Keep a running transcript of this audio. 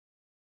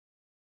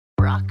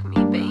Rock me,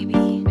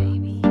 baby,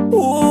 baby.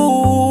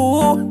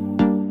 Ooh,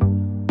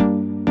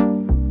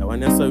 that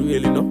one is so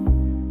really no.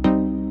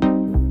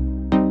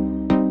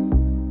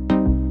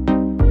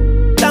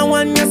 That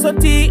one is so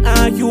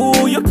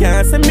T.I.U. You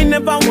can't say me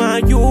never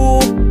want you.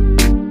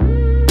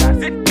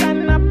 Cause it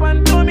can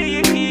happen to me,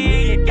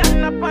 it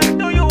can happen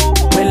to you.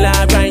 Well,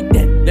 alright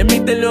then, let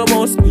me tell you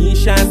about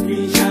screenshot.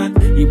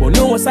 You won't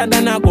know what's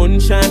than a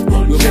gunshot.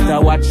 You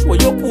better watch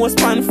what you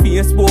post on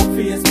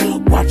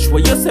Facebook. Watch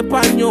what you say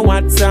on your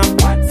WhatsApp.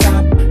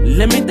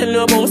 Let me tell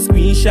you about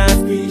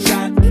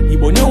screenshot. You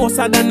won't know what's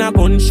than a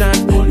gunshot.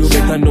 You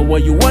better know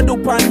what you want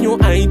up on your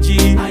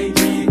IG.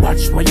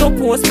 Watch what you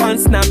post on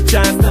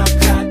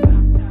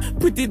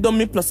Snapchat. Pretty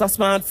dummy plus a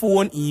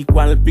smartphone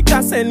equal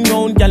because send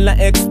round gyal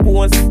a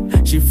expose.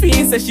 She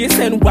feels that she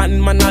send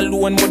one man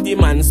alone, but the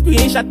man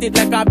screenshot it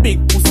like a big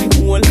pussy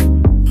hole.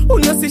 Who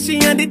no see she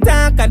and the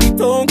talk of the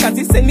tongue, cause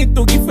he send it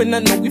to give and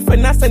no give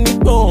and send it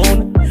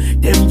down.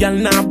 Them gyal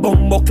na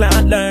bumbo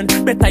can't learn.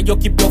 Better you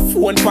keep your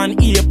phone on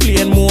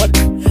airplane mode.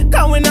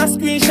 Cause when a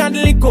screenshot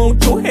lick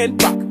out your head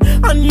back,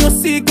 and you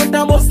see cut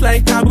a bus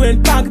like a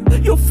brain bag,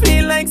 you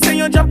feel like say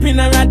you're dropping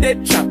a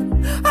dead trap.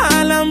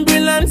 All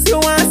ambulance you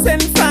want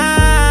send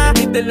far.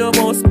 Let me tell you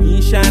about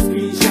screenshot.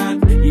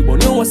 You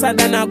know what's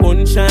than a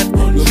gunshot.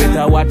 You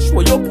better watch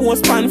what you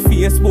post on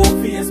Facebook.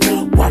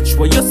 Watch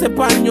what you say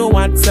on your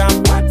WhatsApp.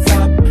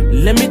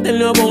 Let me tell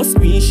you about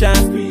screenshot.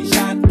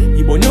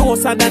 You know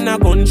what's than a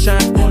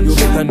gunshot. You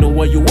better know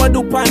what you want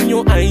up on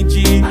your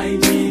IG.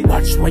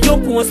 Watch what you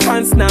post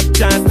on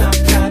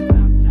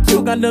Snapchat.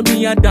 You gotta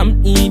be a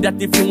damn E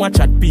that if you watch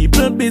at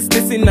people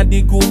business in a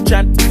the group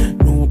chat.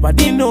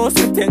 Nobody knows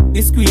to take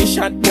the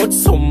screenshot, but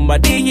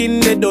somebody in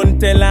there don't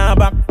tell her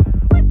back.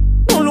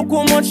 Don't look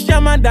how much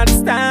jammer that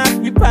start.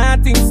 We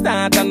parting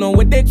start, I know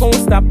where they gon'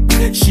 stop.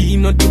 She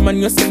know the man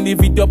you send the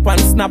video up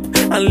and snap.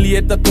 And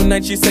later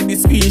tonight she said the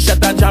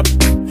screenshot a job.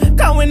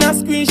 Cause when a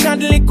screenshot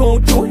lick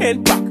out your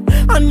head back,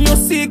 and you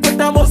see cut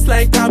a bus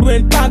like a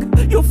brain bag,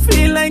 you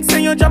feel like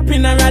say you're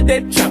dropping a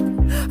dead trap.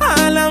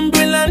 All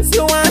ambulance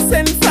you want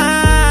send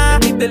far.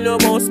 Let me tell you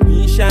about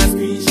screenshot.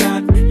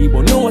 You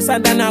know what's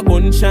than a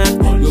gunshot.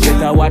 You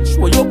better watch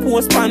what you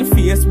post on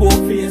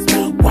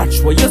Facebook.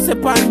 Watch what you say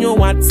on your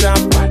WhatsApp.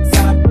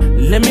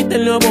 Let me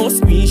tell you about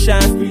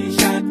screenshot.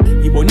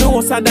 You know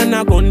what's than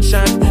a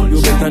gunshot. You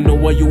better know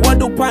what you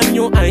want up on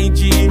your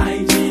IG.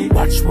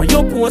 Watch what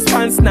you post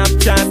on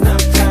Snapchat.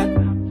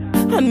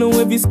 I know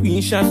every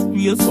screenshot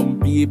real. Some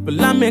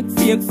people I make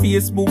fake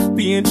Facebook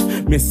page.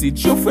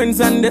 Message your friends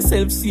and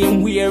themselves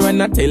same way.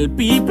 And I tell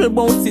people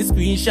about the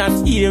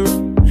screenshot here.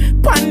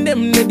 Pan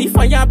them the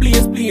fire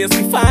blaze the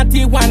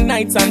 41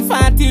 nights and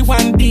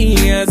 41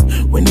 days.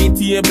 When the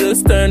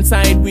tables turn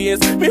sideways,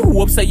 me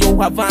hope say you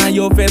have on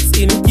your vest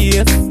in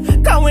case.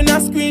 Cause when a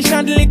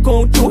screenshot lick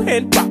out your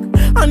head back,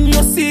 and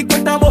you see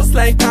cut a bus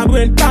like a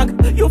brain bag,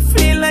 you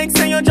feel like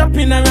say you're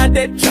dropping a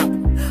dead trap.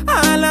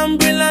 All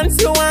ambulance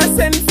you want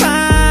send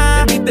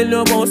far. Let me tell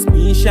you about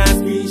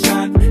screenshot.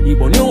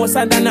 You know what's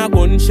than a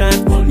gunshot.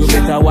 You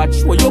better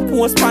watch what you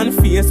post on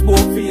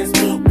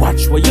Facebook.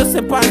 Watch what you say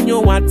on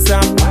your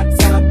WhatsApp.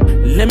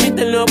 Let me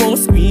tell you about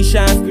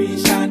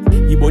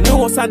screenshot. You know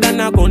what's than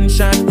a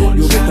gunshot.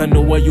 You better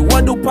know what you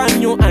want up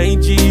on your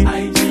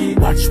IG.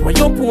 Watch what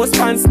you post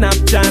on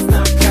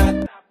Snapchat.